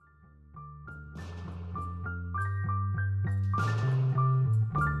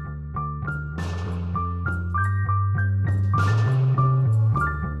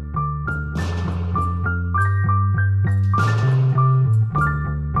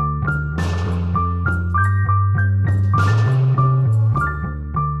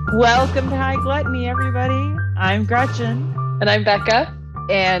Welcome to High Gluttony, everybody. I'm Gretchen. And I'm Becca.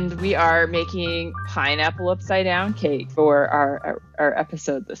 And we are making pineapple upside down cake for our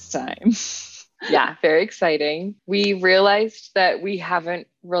episode this time. Yeah, very exciting. We realized that we haven't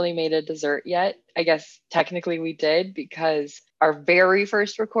really made a dessert yet. I guess technically we did, because our very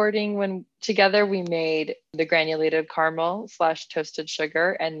first recording when together we made the granulated caramel / toasted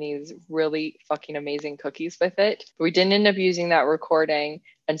sugar and these really fucking amazing cookies with it. But we didn't end up using that recording.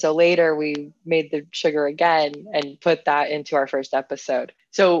 And so later we made the sugar again and put that into our first episode.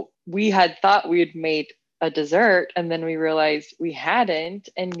 So we had thought we had made a dessert, and then we realized we hadn't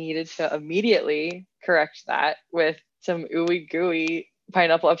and needed to immediately correct that with some ooey gooey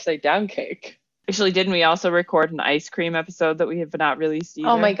pineapple upside down cake. Actually, didn't we also record an ice cream episode that we have not released either?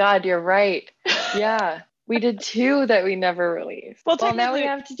 Oh my God, you're right. Yeah, we did two that we never released. Well, now we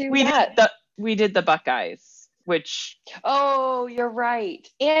have to do that. We did the Buckeyes, which... Oh, you're right.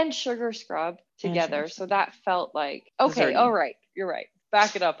 And sugar scrub together. So that felt like, okay, all right, you're right.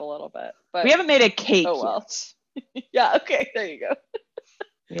 Back it up a little bit. But we haven't made a cake yet. Yeah, okay, there you go.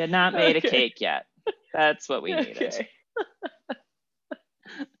 We had not made a cake yet. That's what we needed. Okay.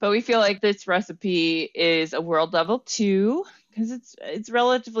 But we feel like this recipe is a world level 2 because it's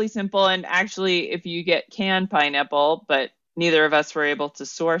relatively simple. And actually, if you get canned pineapple, but neither of us were able to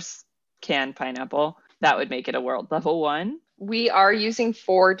source canned pineapple, that would make it a world level 1. We are using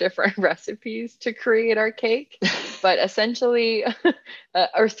 4 different recipes to create our cake, but essentially,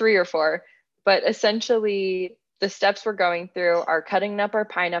 or 3 or 4, but essentially the steps we're going through are cutting up our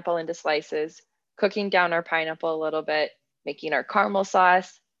pineapple into slices, cooking down our pineapple a little bit, making our caramel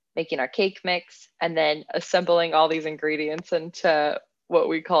sauce, making our cake mix, and then assembling all these ingredients into what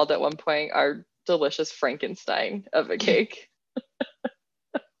we called at one point our delicious Frankenstein of a cake.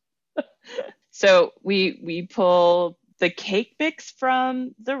 So we pull the cake mix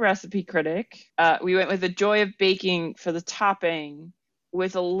from the Recipe Critic. We went with the Joy of Baking for the topping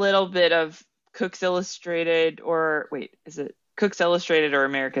with a little bit of Cook's Illustrated, or wait, is it Cook's Illustrated or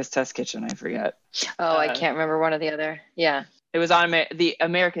America's Test Kitchen? I forget. Oh, I can't remember one or the other. Yeah. It was on the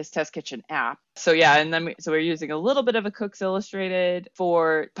America's Test Kitchen app. So yeah, and then we're using a little bit of a Cook's Illustrated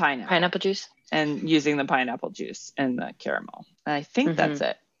for pineapple juice, and using the pineapple juice and the caramel. I think that's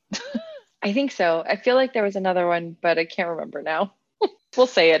it. I think so. I feel like there was another one, but I can't remember now. We'll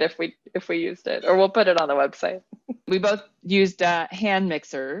say it if we used it, or we'll put it on the website. We both used a hand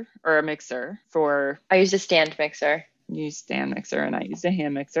mixer or a mixer for... I used a stand mixer. You used a stand mixer and I used a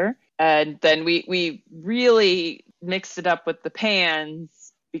hand mixer. And then we really mixed it up with the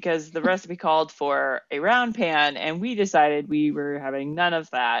pans because the recipe called for a round pan, and we decided we were having none of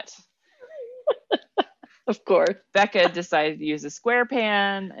that. Of course. Becca decided to use a square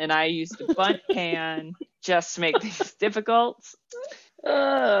pan, and I used a bundt pan just to make things difficult.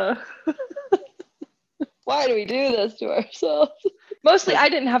 Why do we do this to ourselves? Mostly, I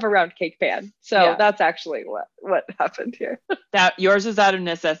didn't have a round cake pan, so that's actually what happened here. That yours was out of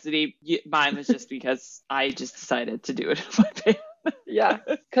necessity. Mine was just because I just decided to do it in my pan. Yeah,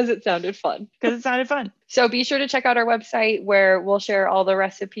 because it sounded fun. So be sure to check out our website where we'll share all the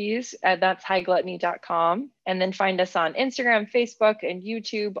recipes. That's highgluttony.com. And then find us on Instagram, Facebook, and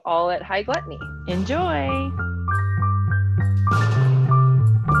YouTube, all at High Gluttony. Enjoy.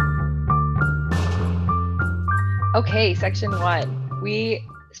 Okay, section 1. We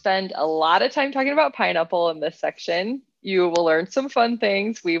spend a lot of time talking about pineapple in this section. You will learn some fun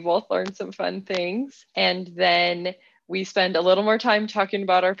things. We both learned some fun things. And then we spend a little more time talking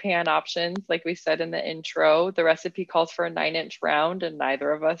about our pan options. Like we said in the intro, the recipe calls for a 9-inch round, and neither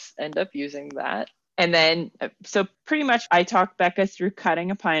of us end up using that. And then, so pretty much I talked Becca through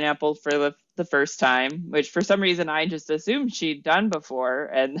cutting a pineapple for the first time, which for some reason I just assumed she'd done before.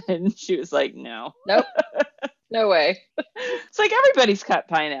 And then she was like, no. Nope. No way. It's like everybody's cut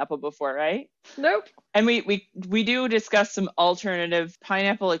pineapple before, right? Nope. And we do discuss some alternative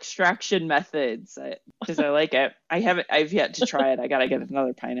pineapple extraction methods because I like it. I've yet to try it. I gotta get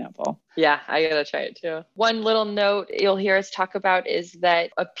another pineapple. Yeah, I gotta try it too. One little note you'll hear us talk about is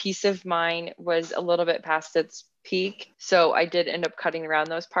that a piece of mine was a little bit past its peak. So I did end up cutting around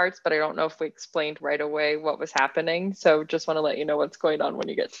those parts, but I don't know if we explained right away what was happening. So just want to let you know what's going on when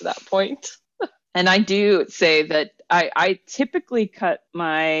you get to that point. And I do say that I typically cut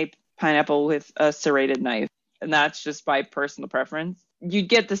my pineapple with a serrated knife, and that's just by personal preference. You'd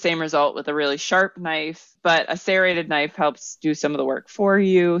get the same result with a really sharp knife, but a serrated knife helps do some of the work for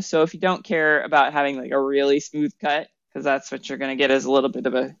you. So if you don't care about having like a really smooth cut, because that's what you're going to get is a little bit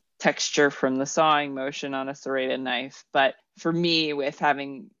of a texture from the sawing motion on a serrated knife. But for me, with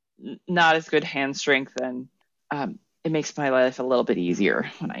having not as good hand strength and it makes my life a little bit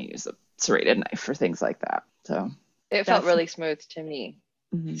easier when I use a serrated knife for things like that. So It felt that's really smooth to me.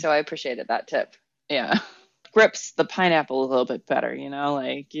 mhm. So I appreciated that tip. Yeah. Grips the pineapple a little bit better,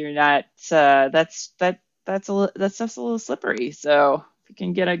 like you're not that's just a little slippery. So if you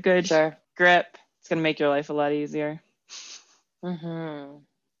can get a good Sure. grip, it's gonna make your life a lot easier.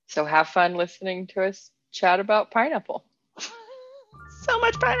 So have fun listening to us chat about pineapple. So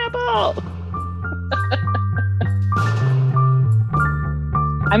much pineapple.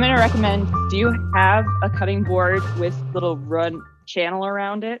 I'm going to recommend, do you have a cutting board with little run channel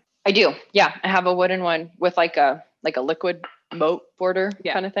around it? I do. Yeah. I have a wooden one with like a liquid moat border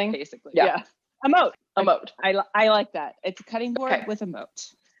kind of thing. Basically. Yeah. A moat. A moat. I like that. It's a cutting board with a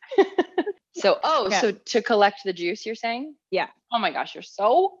moat. So to collect the juice, you're saying? Yeah. Oh my gosh, you're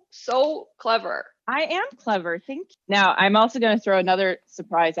so clever. I am clever. Thank you. Now, I'm also going to throw another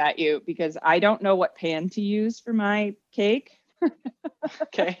surprise at you because I don't know what pan to use for my cake.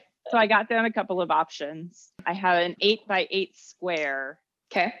 Okay. So I got down a couple of options. I have an 8x8 square.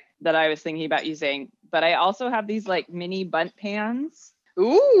 Okay. That I was thinking about using, but I also have these like mini bundt pans.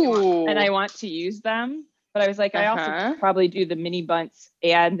 Ooh. And I want to use them. But I was like, I also probably do the mini bunts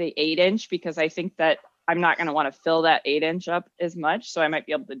and the 8-inch because I think that I'm not going to want to fill that 8-inch up as much. So I might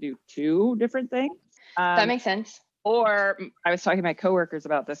be able to do two different things. That makes sense. Or I was talking to my coworkers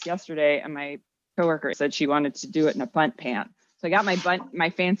about this yesterday, and my coworker said she wanted to do it in a bundt pan. So I got my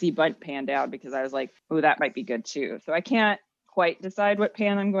fancy bundt pan down because I was like, oh, that might be good too. So I can't quite decide what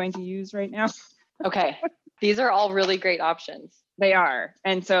pan I'm going to use right now. Okay. These are all really great options. They are.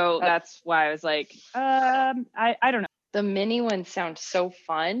 And so that's why I was like, I don't know. The mini ones sound so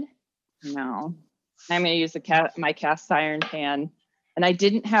fun. No. I'm going to use my cast iron pan. And I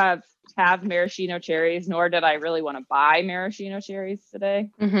didn't have maraschino cherries, nor did I really want to buy maraschino cherries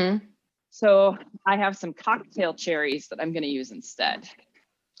today. Mm-hmm. So I have some cocktail cherries that I'm going to use instead.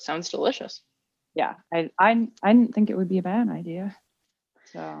 Sounds delicious. Yeah, I didn't think it would be a bad idea.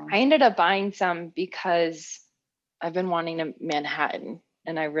 So I ended up buying some because I've been wanting a Manhattan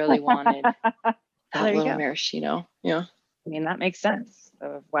and I really wanted that little maraschino. Yeah. I mean, that makes sense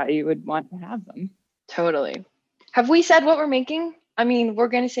of why you would want to have them. Totally. Have we said what we're making? I mean, we're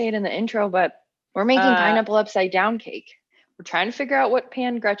going to say it in the intro, but we're making pineapple upside down cake. We're trying to figure out what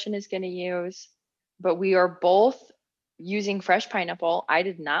pan Gretchen is going to use, but we are both using fresh pineapple. I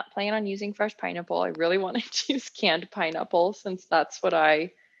did not plan on using fresh pineapple. I really wanted to use canned pineapple since that's what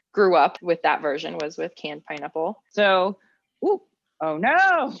I grew up with. That version was with canned pineapple. So, oh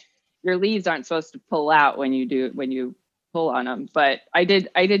no, your leaves aren't supposed to pull out when you pull on them. But I did.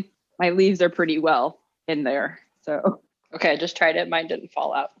 My leaves are pretty well in there. So okay, I just tried it. Mine didn't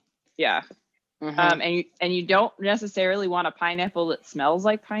fall out. Yeah. Mm-hmm. And you don't necessarily want a pineapple that smells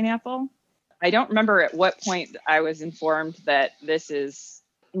like pineapple. I don't remember at what point I was informed that this is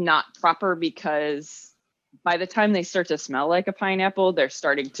not proper because by the time they start to smell like a pineapple, they're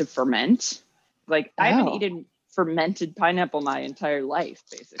starting to ferment. Like I haven't eaten fermented pineapple my entire life,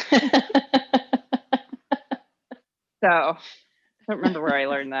 basically. So I don't remember where I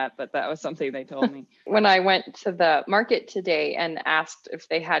learned that, but that was something they told me. When I went to the market today and asked if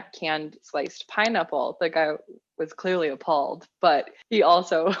they had canned sliced pineapple, the guy was clearly appalled, but he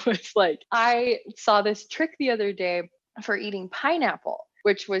also was like, I saw this trick the other day for eating pineapple,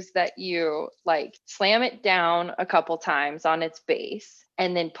 which was that you like slam it down a couple times on its base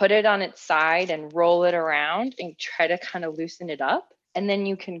and then put it on its side and roll it around and try to kind of loosen it up. And then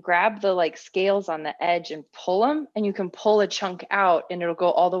you can grab the like scales on the edge and pull them, and you can pull a chunk out and it'll go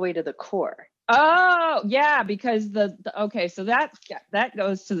all the way to the core. Oh, yeah, because okay, so that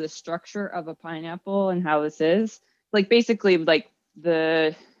goes to the structure of a pineapple and how this is. Like basically like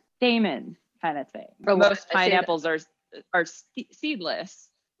the stamen kind of thing. Most pineapples are seedless.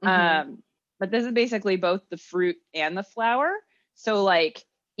 Mm-hmm. But this is basically both the fruit and the flower. So like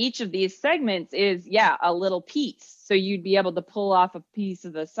each of these segments is, a little piece. So you'd be able to pull off a piece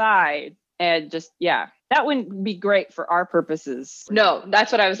of the side and just, that wouldn't be great for our purposes. No,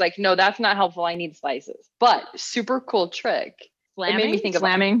 that's what I was like. No, that's not helpful. I need slices. But super cool trick. It made me think of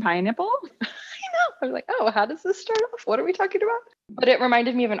slamming pineapple. I know. I was like, oh, how does this start off? What are we talking about? But it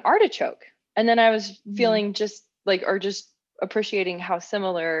reminded me of an artichoke. And then I was feeling just appreciating how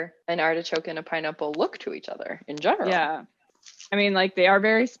similar an artichoke and a pineapple look to each other in general. Yeah. I mean, like they are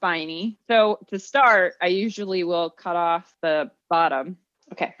very spiny. So to start, I usually will cut off the bottom.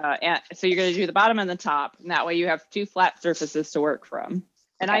 Okay. And so you're going to do the bottom and the top, and that way you have two flat surfaces to work from.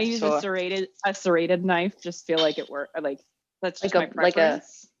 And I use a serrated knife. Just feel like it works. Like that's just my preference. Like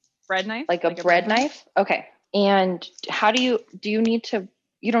a bread knife. Like a bread knife. Okay. And how do you need to?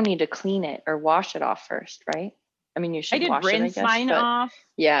 You don't need to clean it or wash it off first, right? I mean, you I should did wash it, I rinse guess, mine but off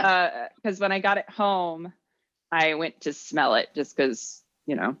yeah. because when I got it home, I went to smell it just because,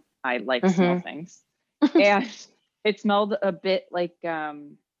 I like smell Mm-hmm. things. And it smelled a bit like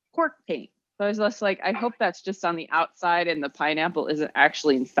cork paint. So I was just like, I hope that's just on the outside and the pineapple isn't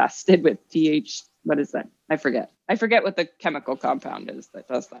actually infested with what is that? I forget. I forget what the chemical compound is that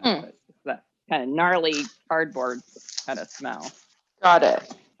does that. But it's that kind of gnarly cardboard kind of smell. Got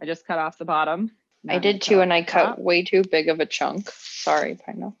it. I just cut off the bottom. I did too, and I cut way too big of a chunk. Sorry,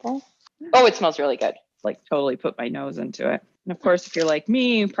 pineapple. Oh, it smells really good. Like totally put my nose into it. And of course, if you're like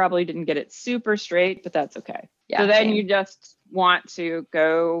me, you probably didn't get it super straight, but that's okay. Yeah, so then same. you just want to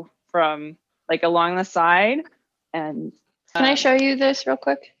go from like along the side and can I show you this real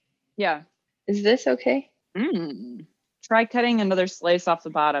quick? Yeah. Is this okay? Try cutting another slice off the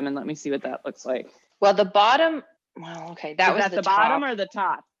bottom and let me see what that looks like. Well, the bottom. Well, okay, that was the bottom or the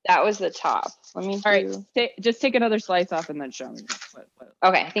top? That was the top. Let me. All right, just take another slice off and then show me.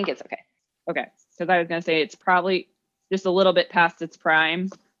 Okay, I think it's okay. Okay, because I was gonna say it's probably just a little bit past its prime,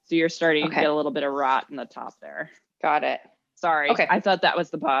 so you're starting to get a little bit of rot in the top there. Got it. Sorry. Okay. I thought that was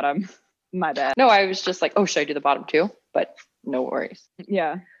the bottom. My bad. No, I was just like, oh, should I do the bottom too? But no worries.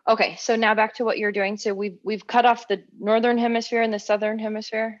 Yeah. Okay, so now back to what you're doing. So we've cut off the northern hemisphere and the southern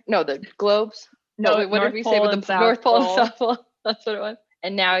hemisphere. No, the globes. No, what did we say with the North Pole and South Pole? That's what it was.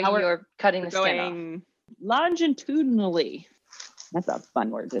 And now you're cutting the skin off. Longitudinally. That's a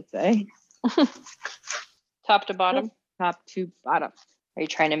fun word to say. Top to bottom. Top to bottom. Are you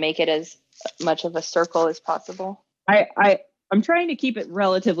trying to make it as much of a circle as possible? I'm trying to keep it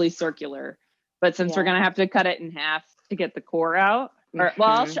relatively circular, but since we're gonna have to cut it in half to get the core out,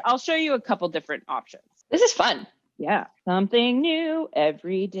 I'll show you a couple different options. This is fun. Yeah, something new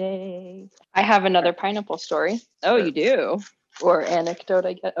every day. I have another pineapple story. Oh, you do? Or anecdote,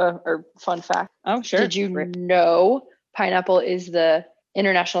 I guess, or fun fact. Oh, sure. Did you know pineapple is the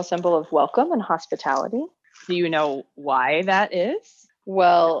international symbol of welcome and hospitality? Do you know why that is?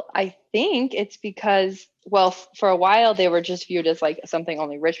 Well, I think it's because, for a while they were just viewed as like something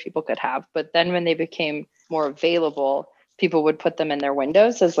only rich people could have. But then when they became more available, people would put them in their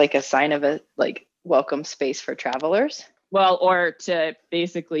windows as like a sign of a like welcome space for travelers. Well, or to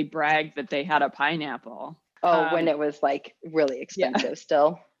basically brag that they had a pineapple. Oh, when it was like really expensive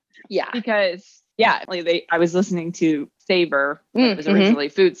still. Yeah. Because I was listening to Savor, it was originally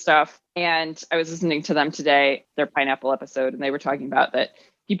food stuff. And I was listening to them today, their pineapple episode, and they were talking about that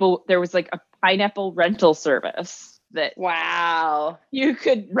there was like a pineapple rental service that you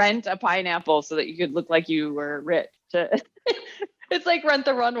could rent a pineapple so that you could look like you were rich. It's like Rent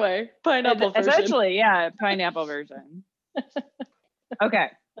the Runway pineapple version. Essentially, yeah, pineapple version. Okay,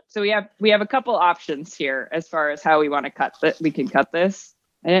 so we have a couple options here as far as how we want to cut that. We can cut this.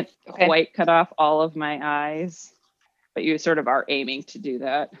 I didn't quite cut off all of my eyes, but you sort of are aiming to do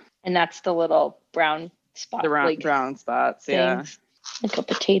that. And that's the little brown spot. The brown spots, yeah. Like a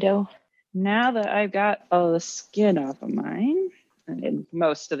potato. Now that I've got all the skin off of mine and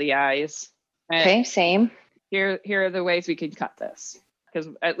most of the eyes. Okay, same. Here are the ways we can cut this. Because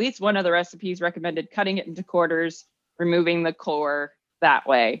at least one of the recipes recommended cutting it into quarters, removing the core that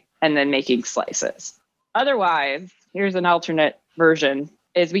way, and then making slices. Otherwise, here's an alternate version,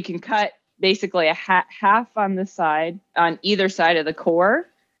 is we can cut basically a half on the side, on either side of the core,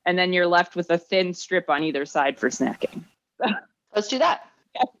 and then you're left with a thin strip on either side for snacking. Let's do that.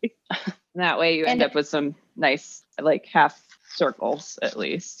 That way you end up with some nice, like half circles at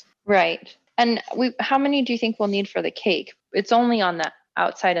least. Right. And how many do you think we'll need for the cake? It's only on the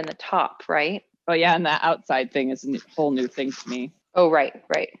outside and the top, right? Oh yeah, and that outside thing is a whole new thing to me. Oh, right.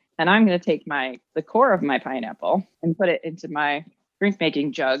 And I'm going to take the core of my pineapple and put it into my drink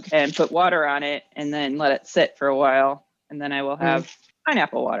making jug and put water on it and then let it sit for a while. And then I will have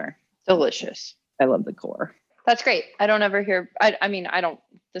pineapple water. Delicious. I love the core. That's great. I don't ever hear,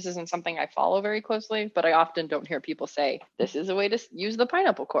 this isn't something I follow very closely, but I often don't hear people say, this is a way to use the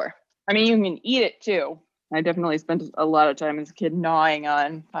pineapple core. I mean, you can eat it too. I definitely spent a lot of time as a kid gnawing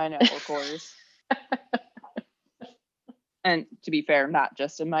on pineapple cores. And to be fair, not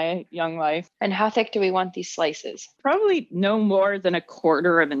just in my young life. And how thick do we want these slices? Probably no more than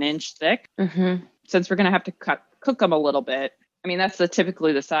 1/4 of an inch thick. Mm-hmm. Since we're going to have to cook them a little bit. I mean, that's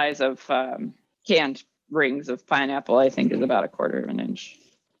typically the size of canned rings of pineapple, I think, is about 1/4 of an inch.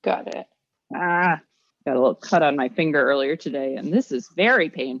 Got it. Got a little cut on my finger earlier today, and this is very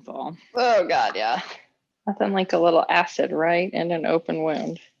painful. Oh, God, yeah. Nothing like a little acid, right? And an open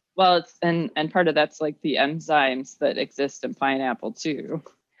wound. Well, it's and part of that's like the enzymes that exist in pineapple too.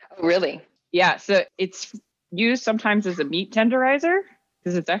 Oh, really? Yeah. So it's used sometimes as a meat tenderizer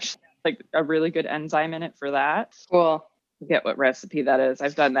because it's actually like a really good enzyme in it for that. Cool. Forget what recipe that is.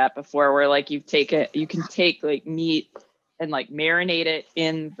 I've done that before where like you can take like meat and like marinate it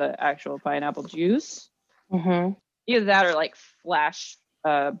in the actual pineapple juice. Mm-hmm. Either that or like flash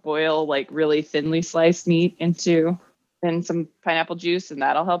boil like really thinly sliced meat in some pineapple juice, and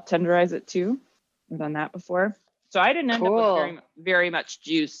that'll help tenderize it too. I've done that before. So I didn't end up with very, very much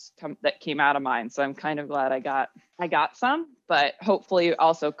juice that came out of mine. So I'm kind of glad I got some, but hopefully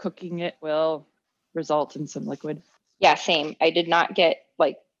also cooking it will result in some liquid. Yeah, same. I did not get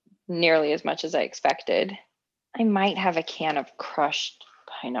like nearly as much as I expected. I might have a can of crushed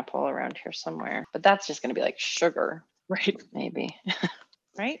pineapple around here somewhere, but that's just going to be like sugar, Right. maybe.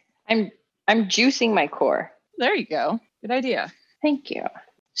 Right. I'm juicing my core. There you go. Good idea. Thank you.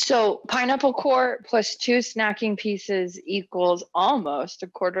 So pineapple core plus 2 snacking pieces equals almost a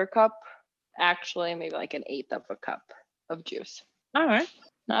quarter cup. Actually, maybe like an eighth of a cup of juice. All right.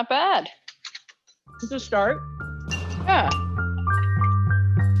 Not bad. It's a start. Yeah.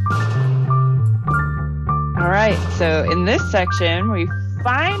 All right. So in this section, we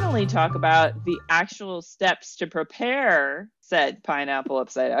finally talk about the actual steps to prepare said pineapple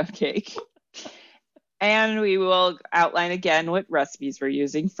upside down cake. And we will outline again what recipes we're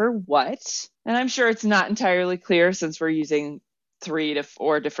using for what. And I'm sure it's not entirely clear since we're using 3 to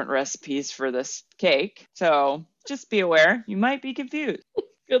 4 different recipes for this cake. So just be aware, you might be confused.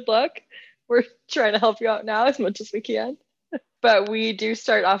 Good luck. We're trying to help you out now as much as we can. But we do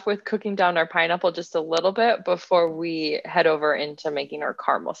start off with cooking down our pineapple just a little bit before we head over into making our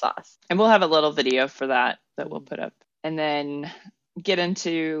caramel sauce. And we'll have a little video for that we'll put up. And then get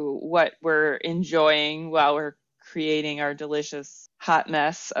into what we're enjoying while we're creating our delicious hot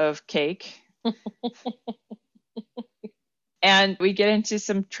mess of cake. And we get into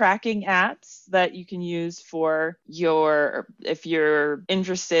some tracking apps that you can use for if you're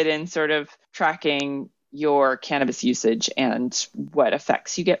interested in sort of tracking your cannabis usage and what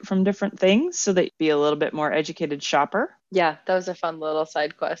effects you get from different things so that you be a little bit more educated shopper. Yeah, that was a fun little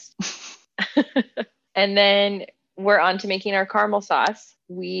side quest. And then we're on to making our caramel sauce.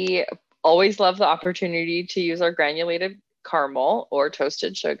 We always love the opportunity to use our granulated caramel or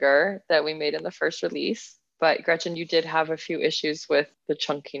toasted sugar that we made in the first release. But Gretchen, you did have a few issues with the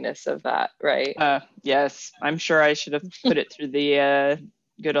chunkiness of that, right? Yes, I'm sure I should have put it through the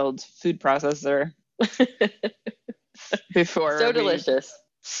good old food processor before. So delicious.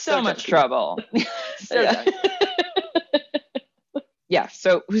 So much trouble. Yeah,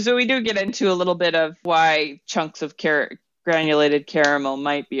 so we do get into a little bit of why chunks of granulated caramel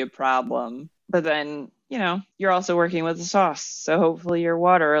might be a problem. But then, you're also working with the sauce. So hopefully your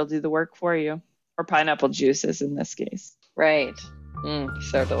water will do the work for you. Or pineapple juices in this case. Right.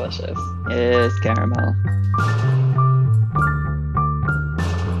 So delicious. Yes, caramel.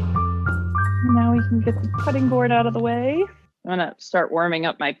 Now we can get the cutting board out of the way. I'm going to start warming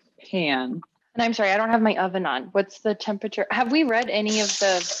up my pan. And I'm sorry, I don't have my oven on. What's the temperature? Have we read any of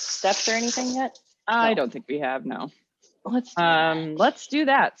the steps or anything yet? I don't think we have, no. Let's do that. Let's do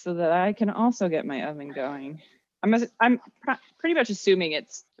that so that I can also get my oven going. I'm pretty much assuming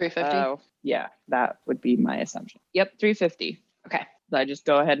it's 350. Yeah, that would be my assumption. Yep, 350. Okay. So I just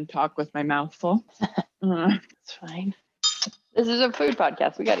go ahead and talk with my mouth full. It's fine. This is a food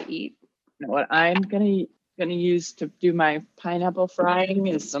podcast. We got to eat. You know what I'm gonna use to do my pineapple frying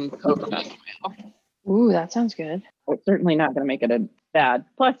is some coconut oil. Ooh, that sounds good. It's certainly not gonna make it a bad.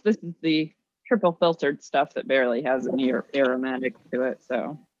 Plus, this is the triple filtered stuff that barely has any aromatic to it.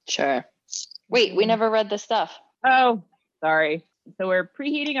 So sure. Wait, we never read the stuff. Oh, sorry. So we're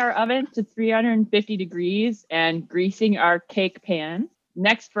preheating our oven to 350 degrees and greasing our cake pan.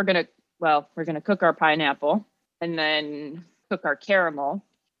 Next, we're gonna cook our pineapple and then cook our caramel.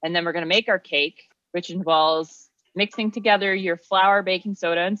 And then we're gonna make our cake, which involves mixing together your flour, baking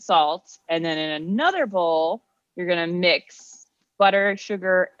soda, and salt. And then in another bowl, you're gonna mix butter,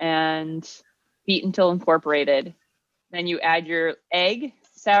 sugar, and beat until incorporated. Then you add your egg,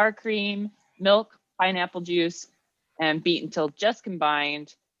 sour cream, milk, pineapple juice, and beat until just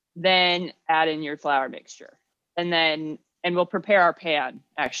combined. Then add in your flour mixture. And we'll prepare our pan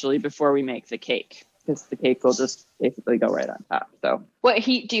actually before we make the cake, because the cake will just basically go right on top. So what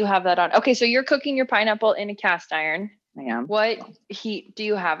heat do you have that on? Okay, so you're cooking your pineapple in a cast iron. I am. What heat do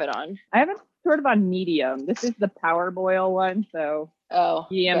you have it on? I have it sort of on medium. This is the power boil one, so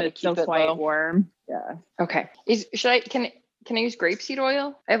medium is still quite warm. Yeah. Okay. Can I use grapeseed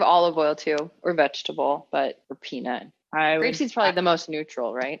oil? I have olive oil too, or vegetable, or peanut. Grapeseed's probably the most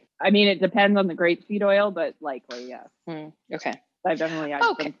neutral, right? I mean, it depends on the grapeseed oil, but likely, yes. Okay. I've definitely had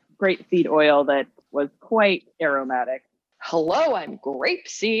some grapeseed oil that was quite aromatic. Hello, I'm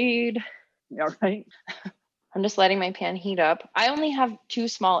Grapeseed. All right. I'm just letting my pan heat up. I only have 2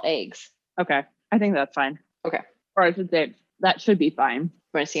 small eggs. Okay. I think that's fine. Okay. Or I should say that should be fine.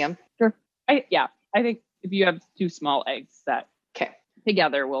 Want to see them? Sure. I think if you have 2 small eggs, that Okay.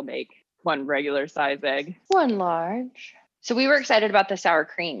 together will make 1 regular size egg. 1 large. So we were excited about the sour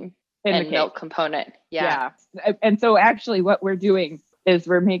cream and milk component. Yeah. And so actually what we're doing is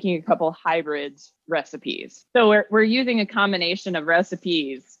we're making a couple hybrid recipes. So we're using a combination of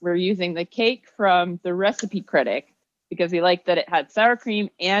recipes. We're using the cake from the Recipe Critic because we liked that it had sour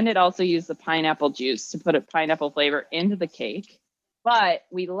cream and it also used the pineapple juice to put a pineapple flavor into the cake. But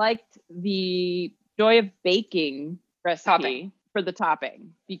we liked the Joy of Baking recipe for the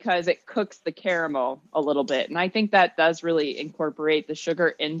topping because it cooks the caramel a little bit. And I think that does really incorporate the sugar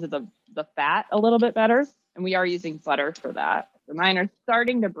into the fat a little bit better. And we are using butter for that. So mine are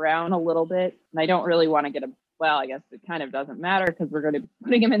starting to brown a little bit. And I don't really want to get I guess it kind of doesn't matter because we're going to be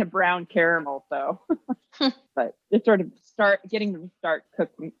putting them in a brown caramel. So, but just sort of getting them to start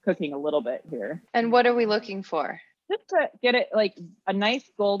cooking a little bit here. And what are we looking for? Just to get it like a nice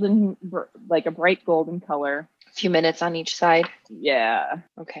golden, like a bright golden color. A few minutes on each side. Yeah.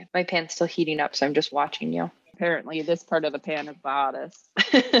 Okay. My pan's still heating up, so I'm just watching you. Apparently this part of the pan is the hottest.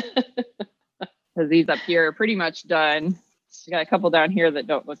 Because these up here are pretty much done. We got a couple down here that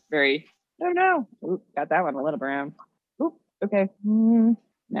don't look very, I don't know. Ooh, got that one a little brown. Ooh, okay.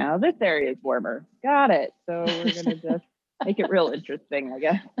 Now this area is warmer. Got it. So we're going to just make it real interesting, I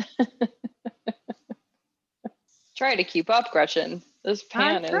guess. Try to keep up, Gretchen. This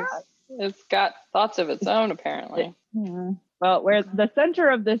pan it's got thoughts of its own, apparently. Yeah. Well, where the center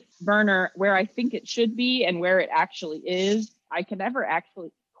of this burner, where I think it should be and where it actually is, I can never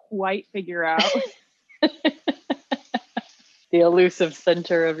actually quite figure out. The elusive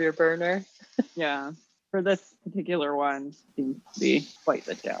center of your burner. Yeah. For this particular one, seems to be quite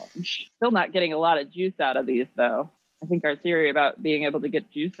the challenge. Still not getting a lot of juice out of these, though. I think our theory about being able to get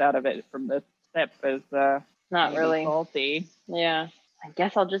juice out of it from this step is not really faulty. Yeah. I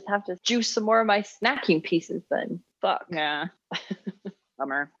guess I'll just have to juice some more of my snacking pieces then. Fuck. Yeah.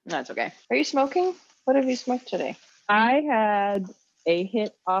 Bummer. That's okay. Are you smoking? What have you smoked today? I had a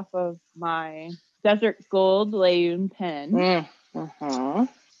hit off of my Desert Gold Layun pen. Mm-hmm.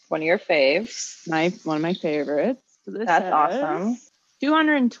 One of your faves. One of my favorites. So that's awesome.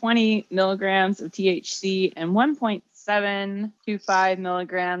 220 milligrams of THC and 1.725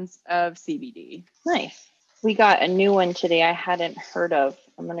 milligrams of CBD. Nice. We got a new one today I hadn't heard of.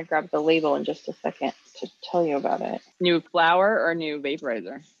 I'm going to grab the label in just a second to tell you about it. New flower or new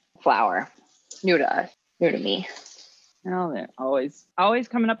vaporizer? Flower. New to us. New to me. Oh, they're always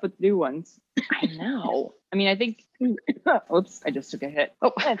coming up with new ones. I know. I mean, I think, oops, I just took a hit.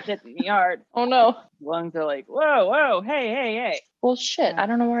 Oh, that's hitting me hard. Oh, no. Lungs are like, whoa, hey. Well, shit, I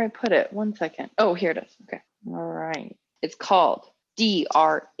don't know where I put it. 1 second. Oh, here it is. Okay. All right. It's called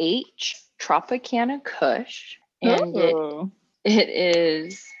DRH Tropicana Kush. And it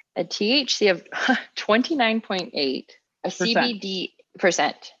is a THC of 29.8, a CBD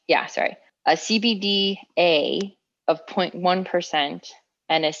percent. Yeah, sorry. A CBDA of 0.1%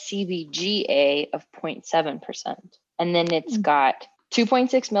 and a CBGA of 0.7%. And then it's got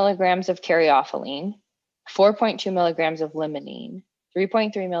 2.6 milligrams of caryophyllene, 4.2 milligrams of limonene,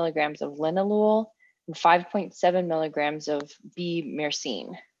 3.3 milligrams of linalool, and 5.7 milligrams of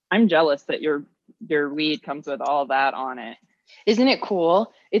B-myrcene. I'm jealous that your weed comes with all that on it. Isn't it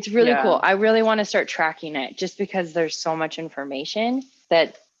cool? It's really cool. I really want to start tracking it just because there's so much information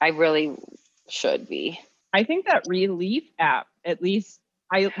that I really should be. I think that Relief app, at least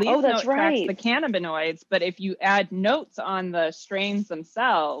tracks the cannabinoids, but if you add notes on the strains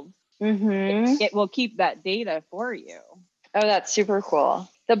themselves, it will keep that data for you. Oh, that's super cool.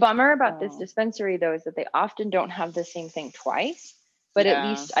 The bummer about this dispensary, though, is that they often don't have the same thing twice. But at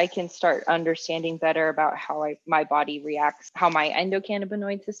least I can start understanding better about how my body reacts, how my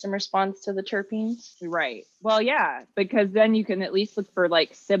endocannabinoid system responds to the terpenes. Right. Well, yeah, because then you can at least look for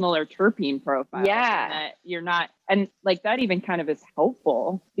like similar terpene profiles. Yeah. That you're not, and like that even kind of is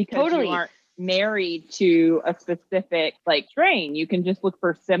helpful because you aren't married to a specific like strain. You can just look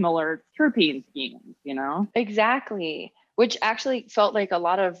for similar terpene schemes, you know? Exactly. Which actually felt like a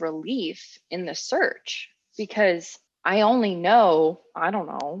lot of relief in the search because I only know, I don't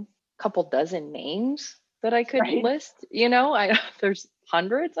know, a couple dozen names that I could list, you know, there's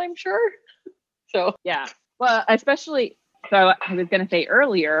hundreds, I'm sure. So, yeah. Well, especially, so I was going to say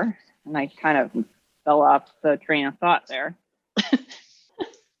earlier, and I kind of fell off the train of thought there,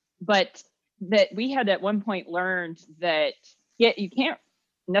 but that we had at one point learned that you can't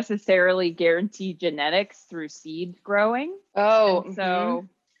necessarily guarantee genetics through seed growing. Oh, And so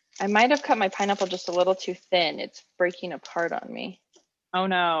I might have cut my pineapple just a little too thin. It's breaking apart on me. oh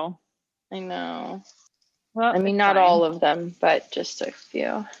no. I know. Well, I mean, it's not fine. all of them, but just a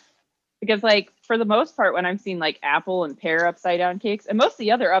few. Because like for the most part, when I've seen like apple and pear upside down cakes, and most of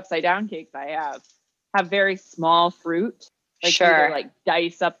the other upside down cakes I have very small fruit. Like Sure. either like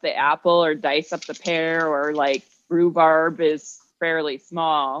dice up the apple or dice up the pear, or like rhubarb is fairly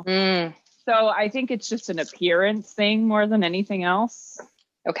small. Mm, So I think it's just an appearance thing more than anything else.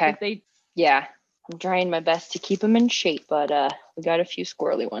 okay. They Yeah. I'm trying my best to keep them in shape, but we got a few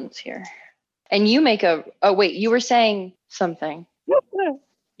squirrely ones here. And you make oh wait, you were saying something.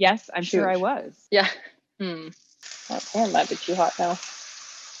 Yes, I'm sure I Shoot. was. Yeah. That pan might be too hot now.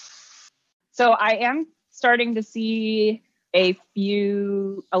 So I am starting to see a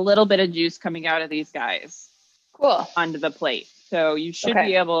little bit of juice coming out of these guys Cool. onto the plate. So you should Okay.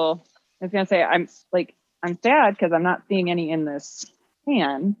 be able, I was going to say, I'm sad because I'm not seeing any in this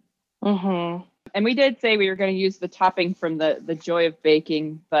pan. Mm-hmm. And we did say we were going to use the topping from the Joy of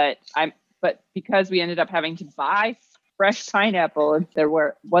Baking, but because we ended up having to buy fresh pineapple and there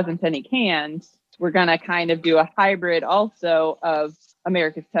wasn't any canned, we're going to kind of do a hybrid also of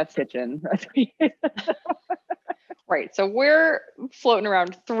America's Test Kitchen recipe. Right. So we're floating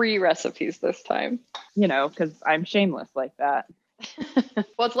around 3 recipes this time. Because I'm shameless like that.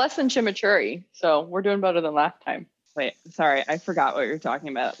 Well, it's less than chimichurri, so we're doing better than last time. Wait, sorry, I forgot what you were talking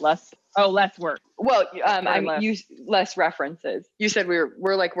about. Less work. Well, less. less references. You said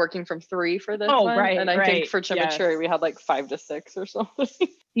we're like working from 3 for this Oh, one, right, and I think for chimichurri yes. we had like 5 to 6 or something.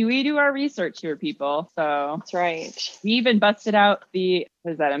 We do our research here, people. So That's right. we even busted out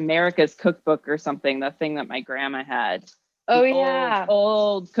America's Cookbook or something, the thing that my grandma had. Oh, The yeah.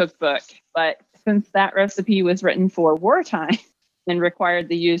 old cookbook. But since that recipe was written for wartime and required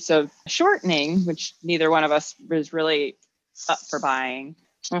the use of shortening, which neither one of us was really up for buying.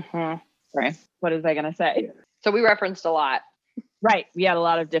 Mm-hmm. Sorry, what was I going to say? So we referenced a lot. Right. We had a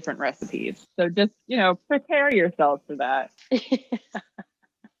lot of different recipes. So just, prepare yourself for that.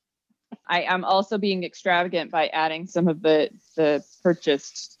 I am also being extravagant by adding some of the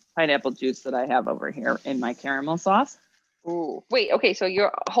purchased pineapple juice that I have over here in my caramel sauce. Ooh. Wait, okay, so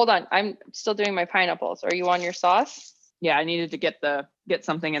hold on. I'm still doing my pineapples. Are you on your sauce? Yeah, I needed to get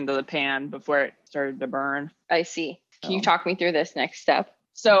something into the pan before it started to burn. I see. Can you talk me through this next step?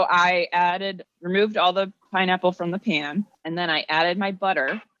 So I removed all the pineapple from the pan, and then I added my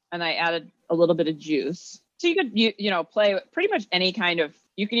butter, and I added a little bit of juice. So you could, play with pretty much any kind of,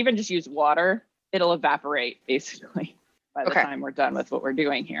 you can even just use water. It'll evaporate basically by the time we're done with what we're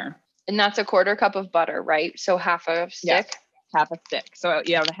doing here. And that's a 1/4 cup of butter, right? So half a stick? Yeah, half a stick. So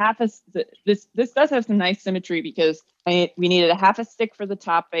this does have some nice symmetry because we needed a half a stick for the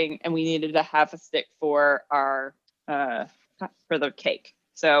topping and we needed a half a stick for our, for the cake.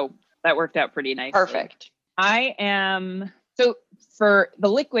 So that worked out pretty nicely. Perfect. So for the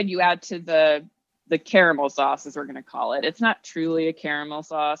liquid you add to the caramel sauce, as we're going to call it, it's not truly a caramel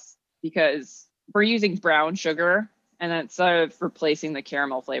sauce because we're using brown sugar and then sort of replacing the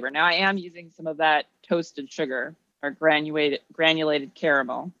caramel flavor. Now I am using some of that toasted sugar or granulated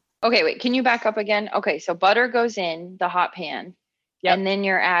caramel. Okay, wait, can you back up again? Okay, so butter goes in the hot pan. Yep. And then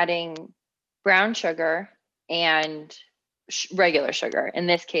you're adding brown sugar and regular sugar. In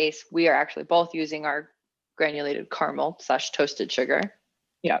this case, we are actually both using our granulated caramel / toasted sugar.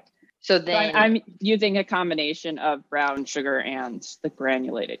 Yep. So then I'm using a combination of brown sugar and the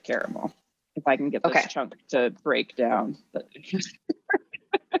granulated caramel. If I can get this chunk to break down.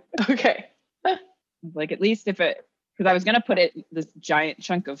 Okay. Like at least because I was going to put this giant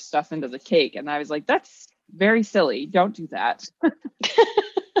chunk of stuff into the cake. And I was like, that's very silly. Don't do that.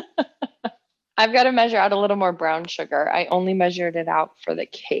 I've got to measure out a little more brown sugar. I only measured it out for the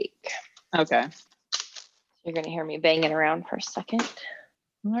cake. Okay. You're going to hear me banging around for a second.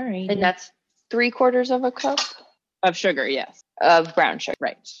 All right. And that's 3/4 cup of sugar. Yes. Of brown sugar.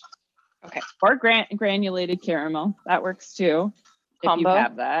 Right. Okay. Or granulated caramel. That works too. Combo. If you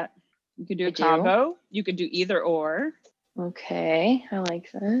have that. You could do a combo. You could do either or. Okay. I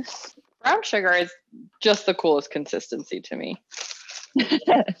like this. Brown sugar is just the coolest consistency to me.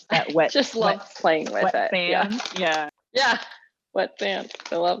 That wet. Just love playing with wet it. Sand. Yeah. Yeah. Wet sand.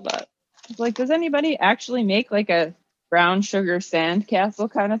 I love that. Like, does anybody actually make like a brown sugar sand castle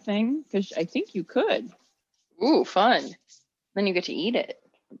kind of thing? Because I think you could. Ooh, fun. Then you get to eat it.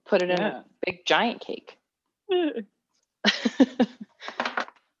 Put it in a big giant cake. Oh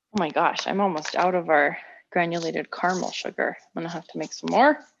my gosh, I'm almost out of our granulated caramel sugar. I'm gonna have to make some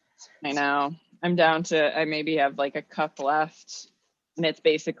more. I know. I'm down to, I maybe have like a cup left. And it's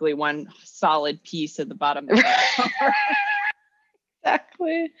basically one solid piece at the bottom of the jar.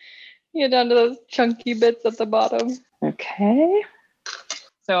 Exactly. Yeah, down to those chunky bits at the bottom. Okay.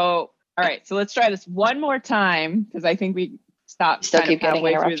 So, all right. So let's try this one more time because I think we stopped Still kind of keep getting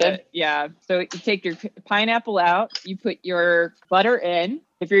halfway through interrupted. yeah. So you take your pineapple out, you put your butter in.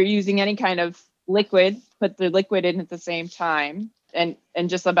 If you're using any kind of liquid, put the liquid in at the same time. And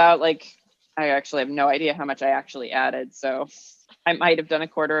just about like, I actually have no idea how much I actually added. So I might have done a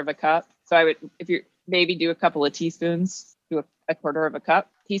quarter of a cup. So I would, if you maybe do a couple of teaspoons, do a quarter of a cup,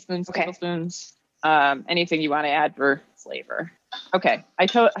 teaspoons, Okay. tablespoons, anything you want to add for flavor. Okay.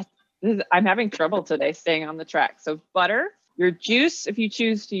 I'm having trouble today staying on the track. So butter, your juice, if you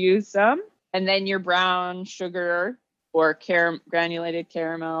choose to use some, and then your brown sugar or granulated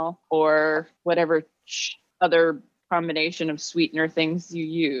caramel or whatever other combination of sweetener things you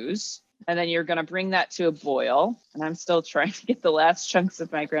use. And then you're going to bring that to a boil. And I'm still trying to get the last chunks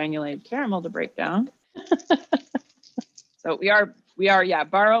of my granulated caramel to break down. So we are,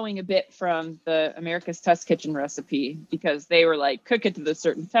 borrowing a bit from the America's Test Kitchen recipe because they were like, cook it to the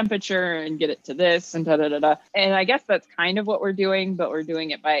certain temperature and get it to this and da-da-da-da. And I guess that's kind of what we're doing, but we're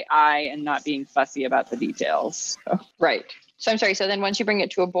doing it by eye and not being fussy about the details. So. Right. So I'm sorry. So then once you bring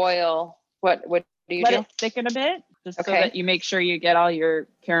it to a boil, what do you Let do? it thicken a bit, just so that you make sure you get all your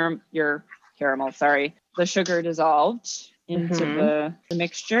caramel, the sugar dissolved into the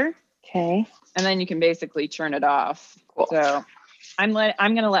mixture. Okay. And then you can basically turn it off. Cool. So I'm going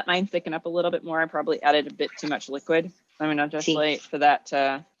to let mine thicken up a little bit more. I probably added a bit too much liquid. I'm going to just wait for that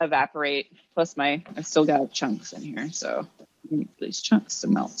to evaporate. Plus I've still got chunks in here. So I need these chunks to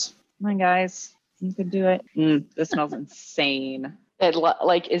melt. Come on, guys. You can do it. This smells insane.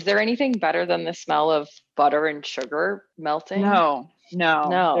 Is there anything better than the smell of butter and sugar melting? No,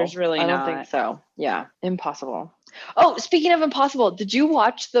 there's really not. I don't think so. Yeah, impossible. Oh, speaking of impossible, did you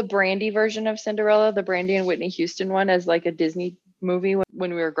watch the Brandy version of Cinderella, the Brandy and Whitney Houston one, as like a Disney movie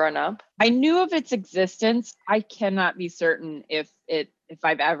when we were growing up? I knew of its existence. I cannot be certain if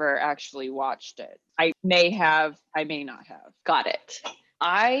I've ever actually watched it. I may have, I may not have. Got it.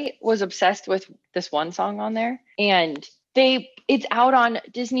 I was obsessed with this one song on there, and it's out on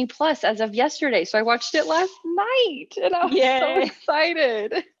Disney Plus as of yesterday. So I watched it last night and I was so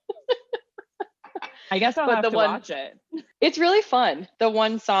excited. I guess I'll have to watch it. It's really fun. The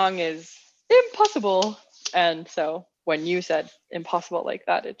one song is Impossible. And so when you said impossible like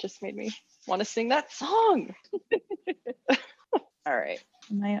that, it just made me want to sing that song. All right.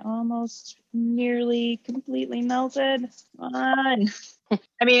 Am I almost nearly completely melted? Come on.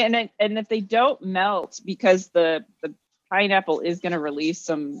 I mean, and if they don't melt because the pineapple is going to release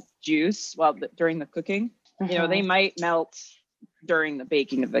some juice during the cooking, they might melt during the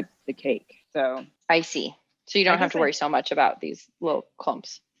baking of the cake. So I see. So you don't have to worry so much about these little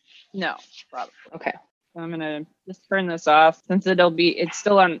clumps. No, probably. Okay. So I'm going to just turn this off since it's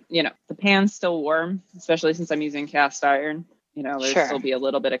still on, the pan's still warm, especially since I'm using cast iron. There'll still be a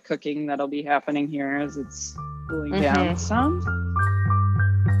little bit of cooking that'll be happening here as it's cooling down some.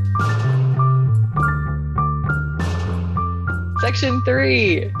 Section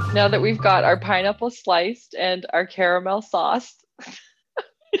 3. Now that we've got our pineapple sliced and our caramel sauced,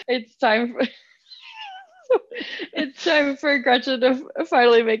 it's time for Gretchen to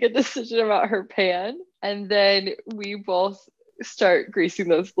finally make a decision about her pan. And then we both start greasing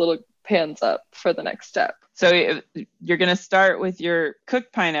those little pans up for the next step. So you're going to start with your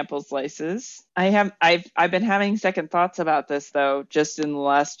cooked pineapple slices. I've been having second thoughts about this though, just in the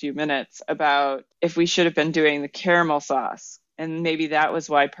last few minutes, about if we should have been doing the caramel sauce. And maybe that was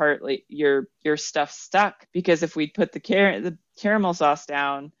why partly your stuff stuck, because if we'd put the caramel sauce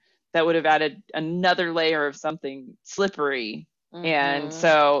down, that would have added another layer of something slippery. And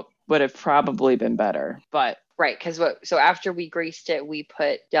so would have probably been better. But right, because so after we greased it, we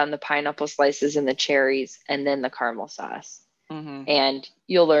put down the pineapple slices and the cherries and then the caramel sauce. And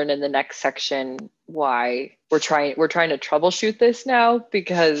you'll learn in the next section why we're trying to troubleshoot this now,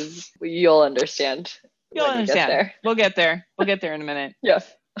 because you'll understand. You'll understand. We'll get there. We'll get there in a minute. Yes.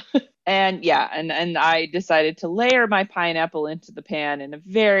 And and I decided to layer my pineapple into the pan in a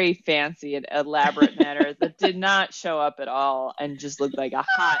very fancy and elaborate manner that did not show up at all and just looked like a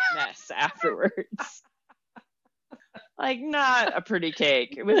hot mess afterwards. Like, not a pretty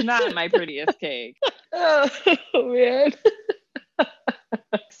cake. It was not my prettiest cake. Oh man.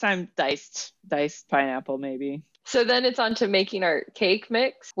 Next time, diced pineapple, maybe. So then it's on to making our cake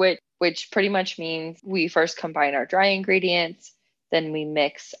mix, which pretty much means we first combine our dry ingredients, then we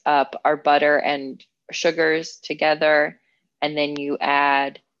mix up our butter and sugars together, and then you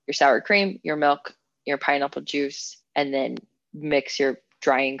add your sour cream, your milk, your pineapple juice, and then mix your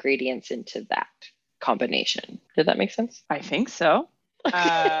dry ingredients into that combination. Did that make sense? I think so.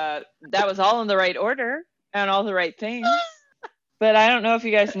 That was all in the right order and all the right things. But I don't know if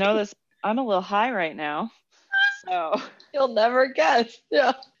you guys know this. I'm a little high right now. So You'll never guess.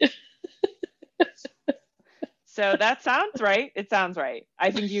 Yeah. So that sounds right. It sounds right.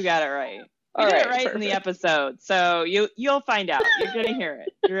 I think you got it right. You did it right perfect. in the episode. So you'll find out. You're gonna hear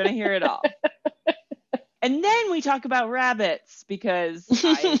it. You're gonna hear it all. And then we talk about rabbits because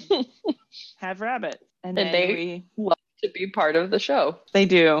I have rabbits. And then they love to be part of the show. They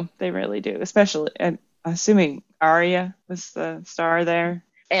do. They really do. Especially, I'm assuming Arya was the star there.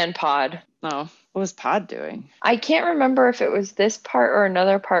 And Pod. Oh, what was Pod doing? I can't remember if it was this part or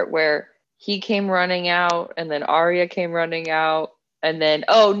another part where he came running out and then Arya came running out. And then,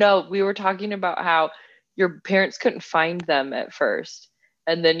 oh no, we were talking about how your parents couldn't find them at first.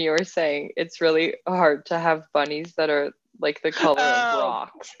 And then you were saying it's really hard to have bunnies that are like the color of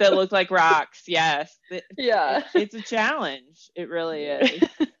rocks. That look like rocks, yes. Yeah. It's a challenge. It really is.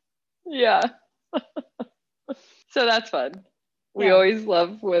 Yeah. So that's fun. We always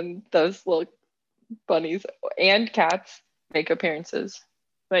love when those little bunnies and cats make appearances.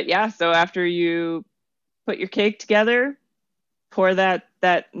 But yeah, so after you put your cake together, pour that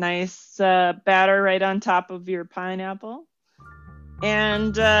nice batter right on top of your pineapple,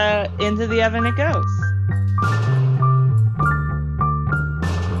 and into the oven it goes.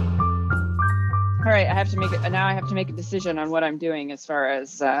 All right, I have to make a decision on what I'm doing as far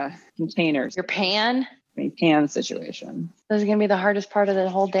as containers. Your pan? My pan situation. This is gonna be the hardest part of the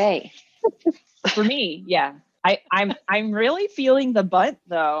whole day. For me, yeah. I'm really feeling the bunt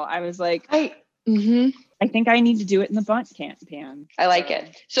though. I was like, I think I need to do it in the bunt pan. I like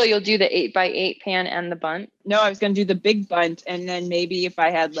it. So you'll do the 8x8 pan and the bunt? No, I was going to do the big bunt, and then maybe if I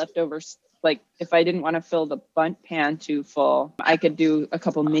had leftovers, like if I didn't want to fill the bunt pan too full, I could do a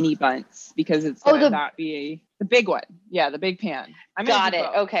couple mini bunts because it's going to not be the big one. Yeah, the big pan. Got it.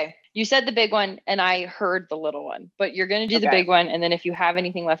 Okay. You said the big one, and I heard the little one, but you're going to do the big one, and then if you have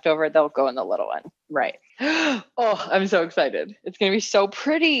anything left over, they'll go in the little one. Right. Oh, I'm so excited. It's going to be so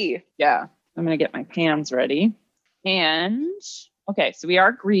pretty. Yeah. I'm going to get my pans ready. And, okay, so we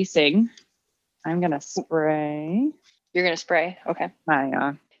are greasing. I'm going to spray. You're going to spray? Okay.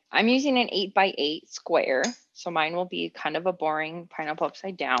 I'm using an 8x8 square, so mine will be kind of a boring pineapple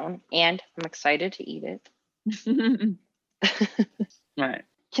upside down, and I'm excited to eat it. All right.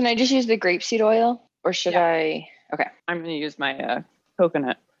 Can I just use the grapeseed oil, or should I? Okay. I'm going to use my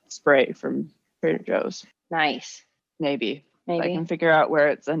coconut spray from Trader Joe's. Nice. Maybe. I can figure out where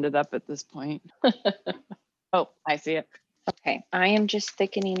it's ended up at this point. Oh, I see it. Okay. I am just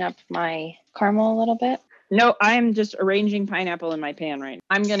thickening up my caramel a little bit. No, I'm just arranging pineapple in my pan right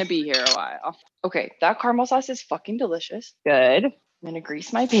now. I'm going to be here a while. Okay. That caramel sauce is fucking delicious. Good. I'm going to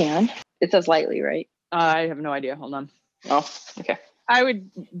grease my pan. It says lightly, right? I have no idea. Hold on. Oh, okay. I would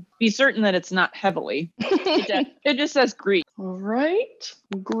be certain that it's not heavily. It just says grease. All right.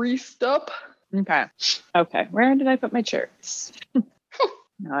 Greased up. Okay. Where did I put my cherries?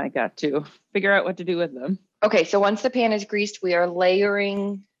 Now I got to figure out what to do with them. Okay. So once the pan is greased, we are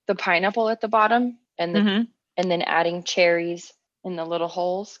layering the pineapple at the bottom and then adding cherries in the little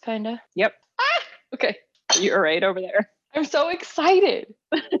holes, kind of. Yep. Okay. You're right over there. I'm so excited.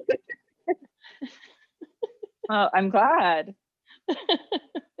 Well, I'm glad. I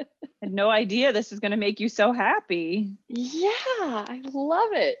had no idea this was going to make you so happy. Yeah, I love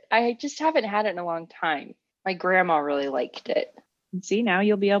it. I just haven't had it in a long time. My grandma really liked it. And see, now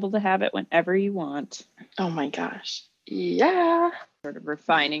you'll be able to have it whenever you want. Oh my gosh. Yeah. Sort of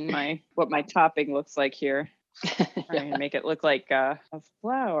refining what my topping looks like here. I'm going to make it look like a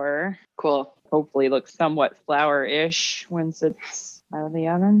flower. Cool. Hopefully looks somewhat flour-ish once it's out of the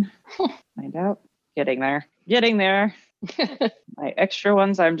oven. Find out. Getting there. My extra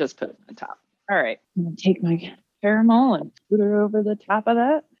ones, I'm just putting on top. All right. I'm going to take my caramel and put it over the top of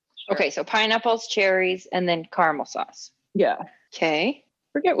that. Okay, so pineapples, cherries, and then caramel sauce. Yeah. Okay.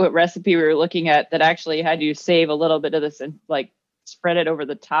 Forget what recipe we were looking at that actually had you save a little bit of this and like spread it over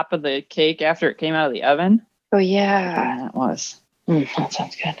the top of the cake after it came out of the oven. Oh, yeah. That was. That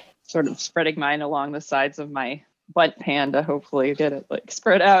sounds good. Sort of spreading mine along the sides of my bunt pan to hopefully get it like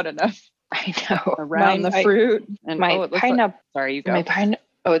spread out enough. I know. Around the fruit. And my pineapple. Sorry, you go.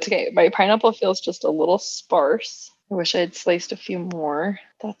 Oh, it's okay. My pineapple feels just a little sparse. I wish I had sliced a few more.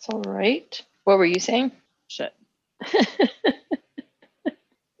 That's all right. What were you saying? Shit.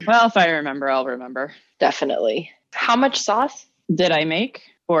 Well, if I remember, I'll remember. Definitely. How much sauce did I make?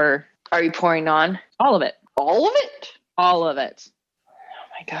 Or are you pouring on? All of it. All of it? All of it. Oh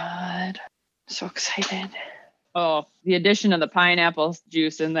my God. I'm so excited. Oh, the addition of the pineapple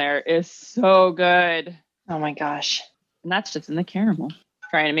juice in there is so good. Oh my gosh. And that's just in the caramel.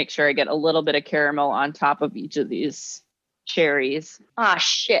 Trying to make sure I get a little bit of caramel on top of each of these cherries. Ah,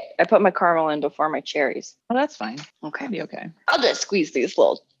 shit. I put my caramel in before my cherries. Oh, that's fine. Okay. That'll be okay. I'll just squeeze these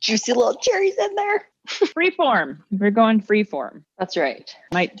little juicy little cherries in there. Freeform. We're going freeform. That's right.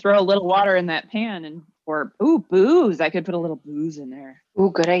 Might throw a little water in that pan or booze. I could put a little booze in there.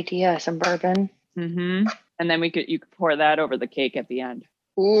 Ooh, good idea. Some bourbon. Mm-hmm. And then you could pour that over the cake at the end.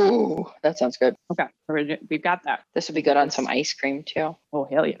 Ooh, that sounds good. Okay, we've got that. This would be good on some ice cream too. Oh,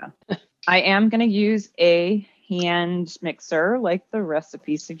 hell yeah. I am going to use a hand mixer like the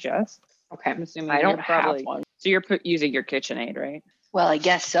recipe suggests. Okay. I'm assuming I don't probably have one. So you're using your KitchenAid, right? Well, I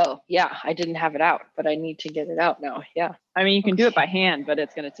guess so. Yeah, I didn't have it out, but I need to get it out now. Yeah. I mean, you can do it by hand, but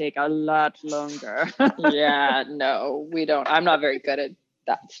it's going to take a lot longer. Yeah, no, we don't. I'm not very good at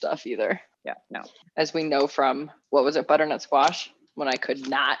that stuff either. Yeah, no. As we know from, what was it, butternut squash, when I could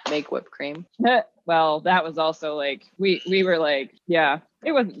not make whipped cream. Well, that was also like, we were like, yeah,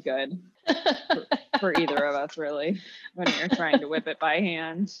 it wasn't good for either of us, really, when you're trying to whip it by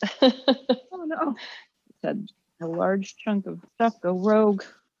hand. Oh, no. Said a large chunk of stuff go rogue.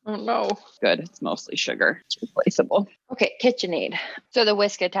 Oh, no. Good. It's mostly sugar. It's replaceable. Okay, KitchenAid. So the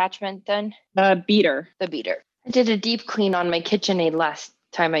whisk attachment then? Beater. The beater. I did a deep clean on my KitchenAid last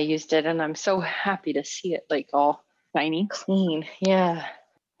time I used it, and I'm so happy to see it like all Tiny. clean. Yeah.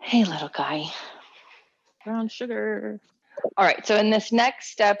 Hey, little guy. Brown sugar. All right. So in this next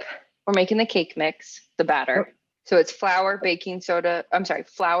step, we're making the cake mix, the batter. Oh. So it's flour, baking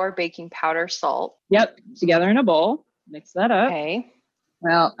powder, salt. Yep. Together in a bowl. Mix that up. Okay.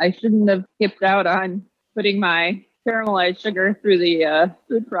 Well, I shouldn't have skipped out on putting my caramelized sugar through the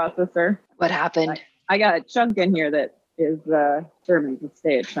food processor. What happened? I got a chunk in here that is determined to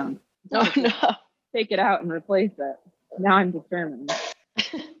stay a chunk. Oh, no. Take it out and replace it. Now I'm determined.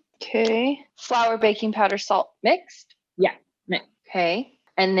 Okay. Flour, baking powder, salt mixed? Yeah. Mix. Okay.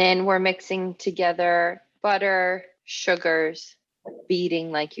 And then we're mixing together butter, sugars,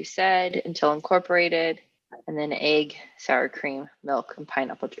 beating, like you said, until incorporated, and then egg, sour cream, milk, and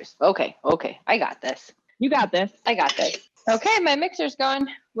pineapple juice. Okay. I got this. You got this. I got this. Okay, my mixer's going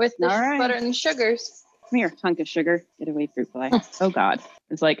with the butter and the sugars. Come here, hunk of sugar. Get away, fruit fly. Oh, God.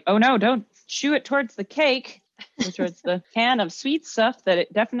 It's like, oh, no, don't shoo it towards the cake. Towards the can of sweet stuff that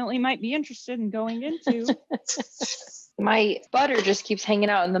it definitely might be interested in going into. My butter just keeps hanging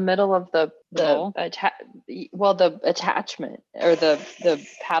out in the middle of the attachment or the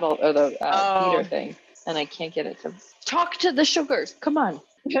paddle or the beater thing, and I can't get it to talk to the sugars. Come on.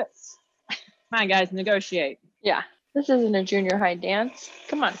 Come on, guys, negotiate. Yeah, this isn't a junior high dance.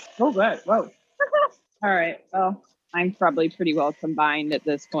 Come on. Oh, good. Whoa. All right. Well, I'm probably pretty well combined at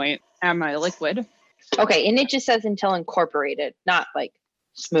this point. Add my liquid. Okay, and it just says until incorporated, not like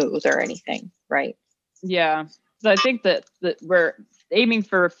smooth or anything, right? Yeah. So I think that we're aiming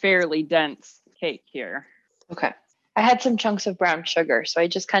for a fairly dense cake here. Okay. I had some chunks of brown sugar, so I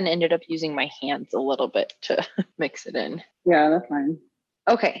just kind of ended up using my hands a little bit to mix it in. Yeah, that's fine.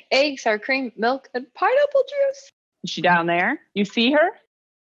 Okay. Egg, sour cream, milk, and pineapple juice. Is she down there? You see her?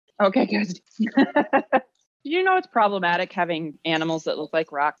 Okay, good. Do you know it's problematic having animals that look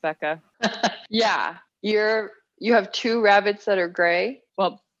like rocks, Becca? Yeah. You have two rabbits that are gray.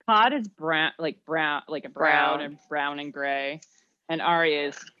 Well, Pod is brown and gray, and Aria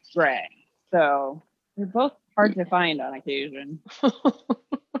is gray. So they're both hard to find on occasion.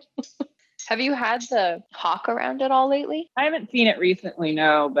 Have you had the hawk around at all lately? I haven't seen it recently,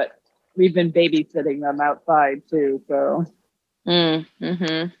 no, but we've been babysitting them outside too. So.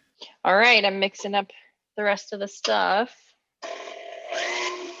 Mm-hmm. All right, I'm mixing up the rest of the stuff.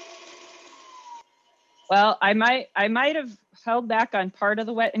 Well, I might have held back on part of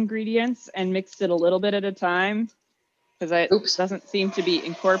the wet ingredients and mixed it a little bit at a time because it doesn't seem to be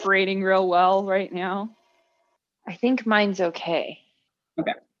incorporating real well right now. I think mine's okay.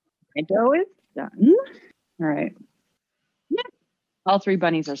 Okay. My dough is done. All right. Yeah. All three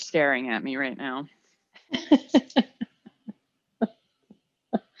bunnies are staring at me right now.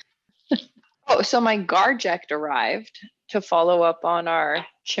 Oh, so my Garject arrived to follow up on our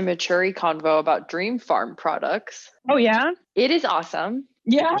chimichurri convo about Dream Farm products. Oh, yeah? It is awesome.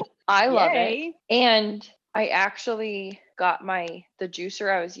 Yeah. I love it. And I actually got the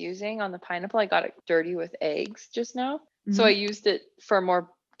juicer I was using on the pineapple. I got it dirty with eggs just now. Mm-hmm. So I used it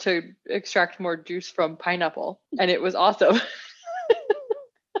to extract more juice from pineapple. And it was awesome.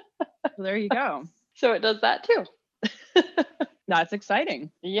 Well, there you go. So it does that too. That's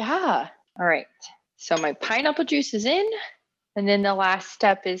exciting. Yeah. All right. So my pineapple juice is in. And then the last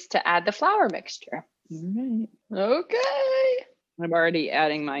step is to add the flour mixture. All right. Okay. I'm already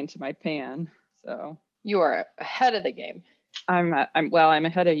adding mine to my pan, so You are ahead of the game. I'm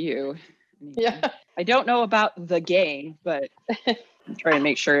ahead of you. Yeah. I don't know about the game, but I'm trying to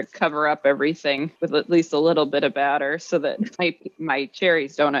make sure to cover up everything with at least a little bit of batter so that my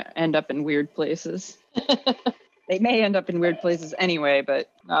cherries don't end up in weird places. They may end up in weird places anyway,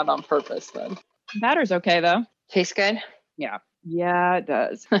 but Not on purpose then. batter's okay though. Tastes good? Yeah. Yeah, it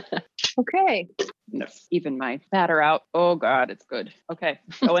does. Okay. Even my batter out. Oh God, it's good. Okay,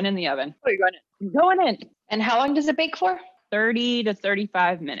 going in the oven. Oh, you're going in. Going in. And how long does it bake for? 30 to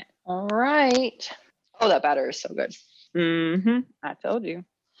 35 minutes. All right. Oh, that batter is so good. Mm-hmm. I told you.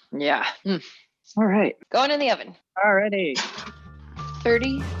 Yeah. All right. Going in the oven. Already.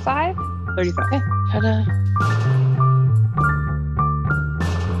 35? 35. Okay. Ta-da.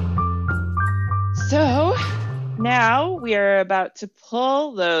 So now we are about to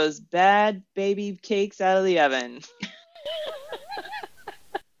pull those bad baby cakes out of the oven.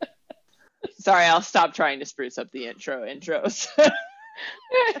 Sorry, I'll stop trying to spruce up the intros.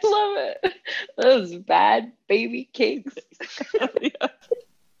 I love it. Those bad baby cakes. So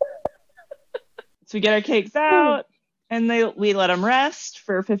we get our cakes out and we let them rest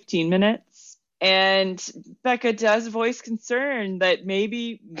for 15 minutes. And Becca does voice concern that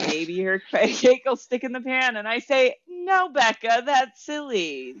maybe her cake will stick in the pan. And I say, no, Becca, that's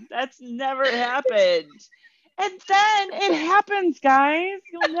silly. That's never happened. And then it happens, guys.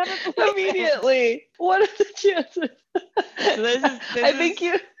 You'll never believe Immediately. What are the chances? So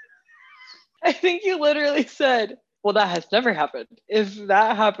I think you literally said, well, that has never happened. If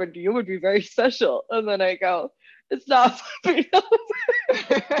that happened, you would be very special. And then I go, it's not popping up.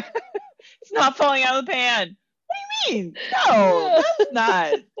 It's not falling out of the pan. What do you mean? No, that's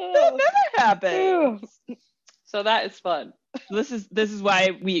not. That never happens. So that is fun. This is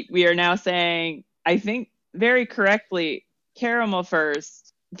why we are now saying, I think very correctly, caramel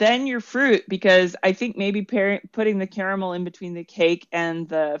first, then your fruit, because I think maybe putting the caramel in between the cake and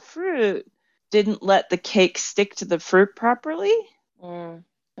the fruit didn't let the cake stick to the fruit properly.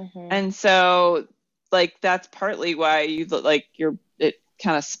 Mm-hmm. And so like that's partly why you like it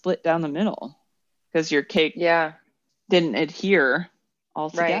kind of split down the middle, because your cake didn't adhere all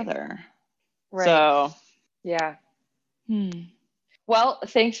together. Right. So yeah. Well,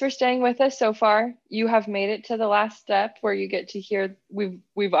 thanks for staying with us so far. You have made it to the last step where you get to hear,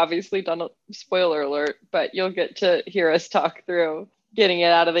 we've obviously done a spoiler alert, but you'll get to hear us talk through getting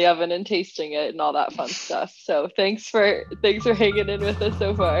it out of the oven and tasting it and all that fun stuff. So thanks for hanging in with us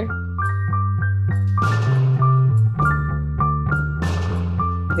so far.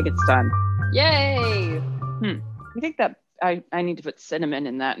 I think it's done. Yay! I think that I need to put cinnamon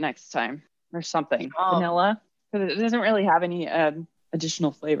in that next time or something. Vanilla, because it doesn't really have any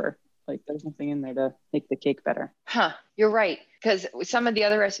additional flavor. Like there's nothing in there to make the cake better. You're right, because some of the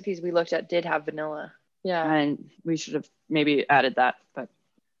other recipes we looked at did have vanilla. Yeah. And we should have maybe added that, but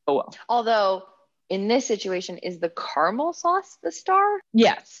oh well. Although in this situation, is the caramel sauce the star?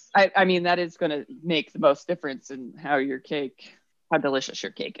 Yes. I mean, that is going to make the most difference in how delicious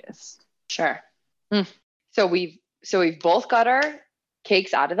your cake is. Sure. So we've both got our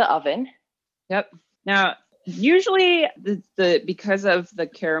cakes out of the oven. Yep. Now, usually the because of the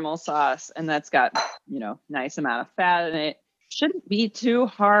caramel sauce, and that's got, nice amount of fat in it, shouldn't be too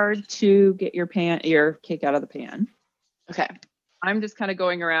hard to get your cake out of the pan. Okay. I'm just kind of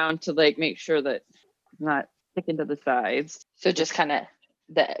going around to like make sure that it's not sticking to the sides. So just kind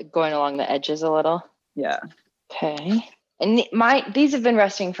of going along the edges a little. Yeah. Okay. And these have been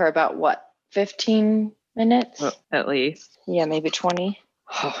resting for about what, 15 minutes? Well, at least. Yeah, maybe 20.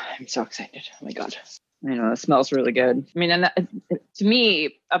 Oh, I'm so excited. Oh my God. I know, it smells really good. I mean, and to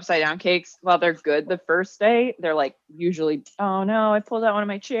me, upside down cakes, while they're good the first day, they're like usually, oh no, I pulled out one of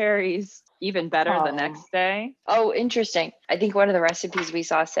my cherries. Even better the next day. Oh, interesting. I think one of the recipes we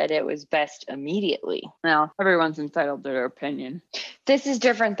saw said it was best immediately. Well, everyone's entitled to their opinion. This is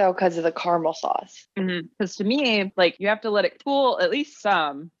different though because of the caramel sauce. Because to me, like you have to let it cool at least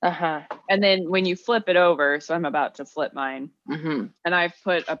some. And then when you flip it over, so I'm about to flip mine, and I've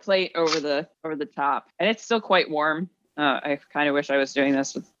put a plate over the top, and it's still quite warm. I kind of wish I was doing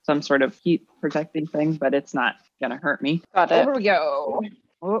this with some sort of heat protecting thing, but it's not gonna hurt me. Got it. Over we go.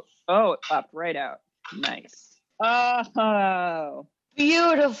 Oh, it popped right out. Nice. Oh,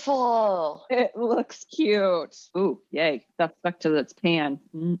 beautiful. It looks cute. Ooh, yay. That stuck to its pan.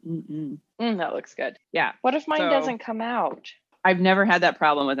 That looks good. Yeah. What if mine doesn't come out? I've never had that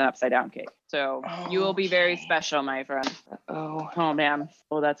problem with an upside down cake. So you will be very special, my friend. Oh, man.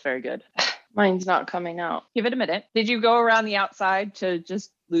 Oh, that's very good. Mine's not coming out. Give it a minute. Did you go around the outside to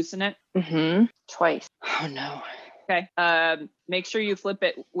just loosen it? Twice. Oh no. Okay. Make sure you flip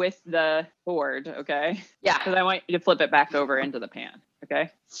it with the board, okay? Yeah. Because I want you to flip it back over into the pan. Okay.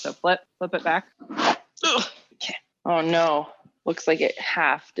 So flip it back. Okay. Oh no. Looks like it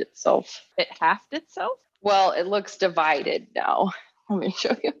halved itself. It halved itself? Well, it looks divided now. Let me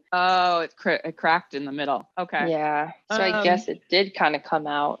show you. Oh, it cracked in the middle. Okay. Yeah. So I guess it did kind of come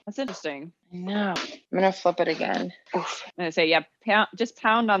out. That's interesting. No. I'm going to flip it again. Oof. I'm going to say, yeah, just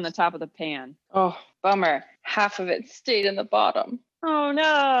pound on the top of the pan. Oh, bummer. Half of it stayed in the bottom. Oh,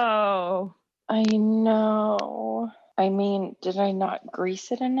 no. I know. I mean, did I not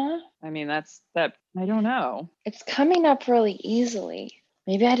grease it enough? I mean, I don't know. It's coming up really easily.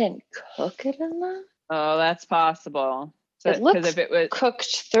 Maybe I didn't cook it enough? Oh, that's possible. So, it looks if it was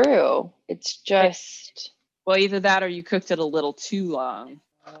cooked through. It's just... Well, either that or you cooked it a little too long.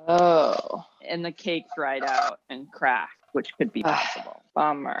 Oh. And the cake dried out and cracked, which could be possible.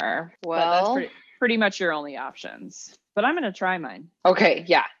 Bummer. But Well, that's pretty much your only options. But I'm going to try mine. okay,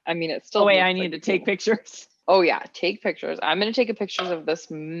 yeah. I mean, it's still... Oh, wait, looks I need like to a take cake. pictures. Oh, yeah. Take pictures. I'm going to take a pictures of this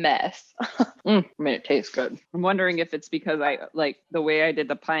mess. I mean, it tastes good. I'm wondering if it's because I like the way I did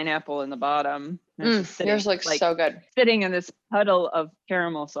the pineapple in the bottom. It's just Yours looks so good. Sitting in this puddle of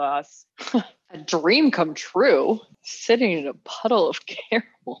caramel sauce. A dream come true. Sitting in a puddle of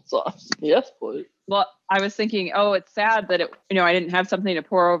caramel sauce. Yes, please. Well, I was thinking, oh, it's sad that I didn't have something to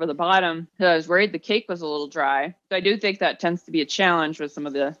pour over the bottom because I was worried the cake was a little dry. So I do think that tends to be a challenge with some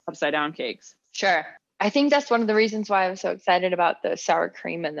of the upside down cakes. Sure. I think that's one of the reasons why I was so excited about the sour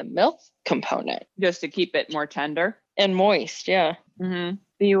cream and the milk component. Just to keep it more tender. And moist, yeah. Mm-hmm.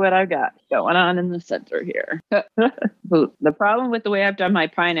 See what I got going on in the center here. The problem with the way I've done my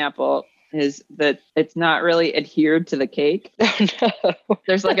pineapple is that it's not really adhered to the cake. Oh, no.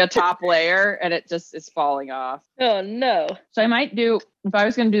 There's like a top layer and it just is falling off. Oh, no. So I might do, if I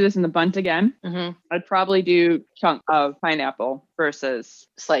was going to do this in the bundt again, I'd probably do chunk of pineapple versus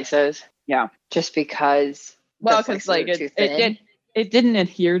slices. Yeah. Just because. Well, because like it didn't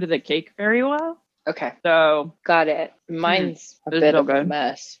adhere to the cake very well. Okay. So got it. Mine's a It's bit so of a good.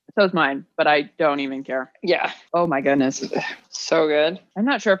 mess. so's mine, but I don't even care. Yeah. Oh my goodness. So good. I'm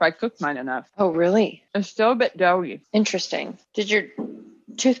not sure if I cooked mine enough. Oh, really? It's still a bit doughy. Interesting. Did your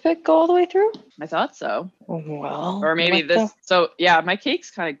toothpick go all the way through? I thought so. Well. Or maybe this. So yeah, my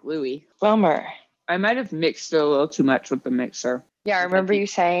cake's kind of gluey. Bummer. I might have mixed it a little too much with the mixer. Yeah, I remember you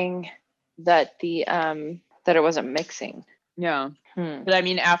saying that that it wasn't mixing. Yeah. But I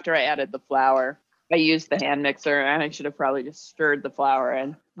mean, after I added the flour, I used the hand mixer and I should have probably just stirred the flour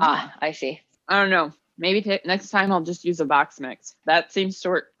in. Ah, I see. I don't know. Maybe next time I'll just use a box mix. That seems to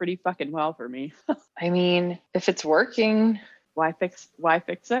work pretty fucking well for me. I mean, if it's working, Why fix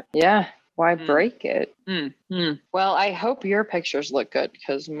it? yeah, why break it? Mm. Well, I hope your pictures look good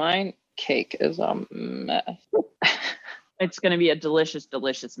because mine cake is a mess. It's going to be a delicious,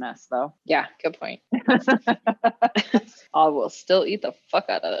 delicious mess, though. Yeah, good point. I will still eat the fuck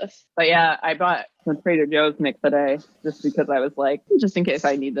out of this. But yeah, I bought some Trader Joe's mix today just because I was like, just in case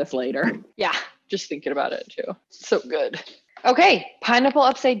I need this later. Yeah, just thinking about it too. So good. Okay, pineapple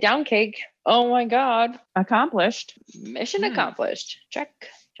upside down cake. Oh my God. Accomplished. Mission accomplished. Check.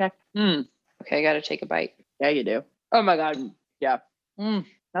 Mm. Okay, I got to take a bite. Yeah, you do. Oh my God. Yeah.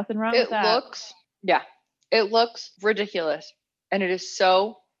 Nothing wrong with It that. looks ridiculous. And it is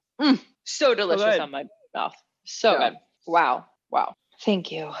so delicious good. on my mouth. So Yeah. good. Wow.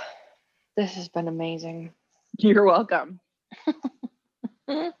 Thank you. This has been amazing. You're welcome.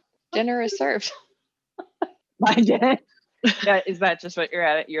 Dinner is served. I did. Yeah, is that just what you're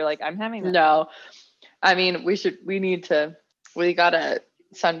at? You're like, I'm having that. No. I mean, we got a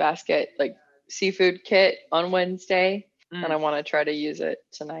Sunbasket like seafood kit on Wednesday and I want to try to use it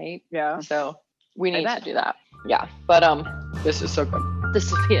tonight. Yeah. So we need bet. to do that. Yeah. But this is so good.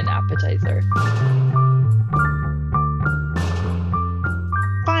 This will be an appetizer.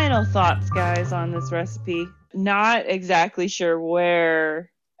 Final thoughts, guys, on this recipe. Not exactly sure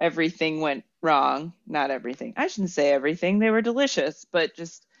where everything went wrong. Not everything. I shouldn't say everything. They were delicious, but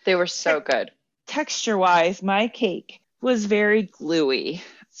just They were so good. texture-wise, my cake was very gluey.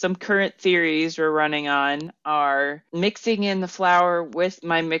 Some current theories we're running on are mixing in the flour with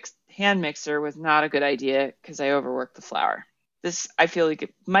my hand mixer was not a good idea because I overworked the flour. This, I feel like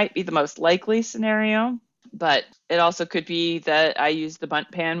it might be the most likely scenario, but it also could be that I used the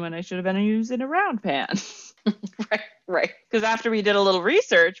bundt pan when I should have been using a round pan. Right. Because after we did a little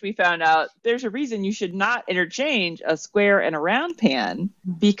research, we found out there's a reason you should not interchange a square and a round pan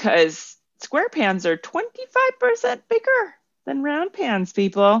because square pans are 25% bigger than round pans,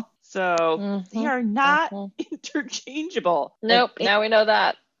 people. So they are not interchangeable. Nope. Now we know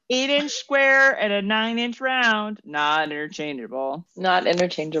that. 8-inch square and a 9-inch round, not interchangeable. Not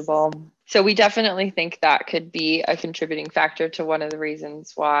interchangeable. So we definitely think that could be a contributing factor to one of the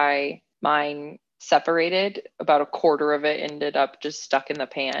reasons why mine separated. About a quarter of it ended up just stuck in the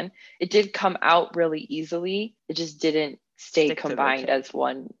pan. It did come out really easily. It just didn't stay combined as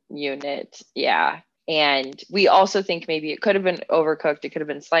one unit. Yeah. And we also think maybe it could have been overcooked. It could have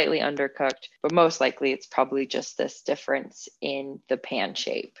been slightly undercooked, but most likely it's probably just this difference in the pan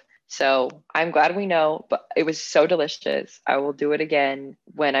shape. So I'm glad we know, but it was so delicious. I will do it again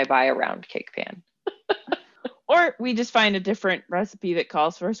when I buy a round cake pan. Or we just find a different recipe that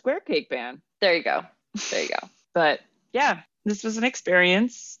calls for a square cake pan. There you go. But yeah, this was an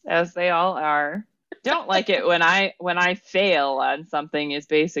experience, as they all are. Don't like it when I fail on something as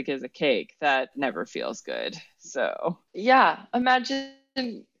basic as a cake. That never feels good. So yeah,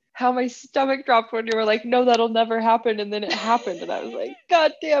 imagine how my stomach dropped when you were like, no, that'll never happen, and then it happened, and I was like,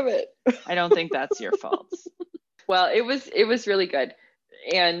 God damn it. I don't think that's your fault. Well, it was really good,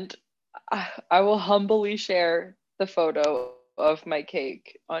 and I will humbly share the photo of my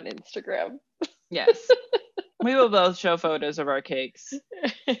cake on Instagram. Yes. We will both show photos of our cakes.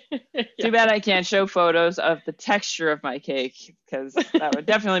 Yeah. Too bad I can't show photos of the texture of my cake, because that would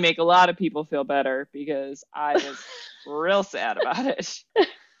definitely make a lot of people feel better, because I was real sad about it.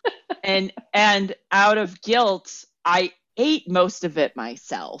 And out of guilt, I ate most of it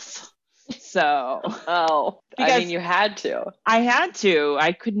myself. So. Oh, I mean, you had to. I had to.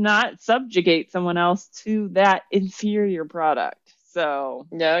 I could not subjugate someone else to that inferior product. So.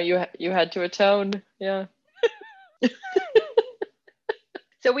 No, you had to atone. Yeah.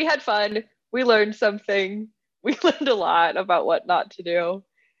 So we had fun. We learned something. We learned a lot about what not to do,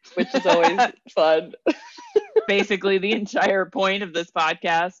 which is always fun. Basically, the entire point of this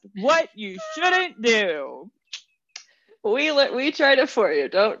podcast: what you shouldn't do. We tried it for you.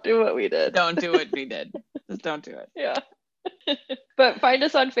 Don't do what we did. Don't do what we did. Just don't do it. Yeah. But find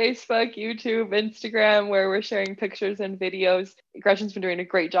us on Facebook, YouTube, Instagram, where we're sharing pictures and videos. Gretchen's been doing a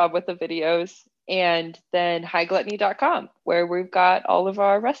great job with the videos. And then hightgluttony.com, where we've got all of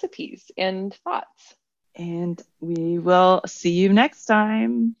our recipes and thoughts. And we will see you next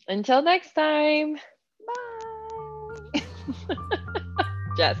time. Until next time. Bye.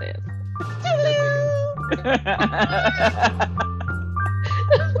 Jazz hands.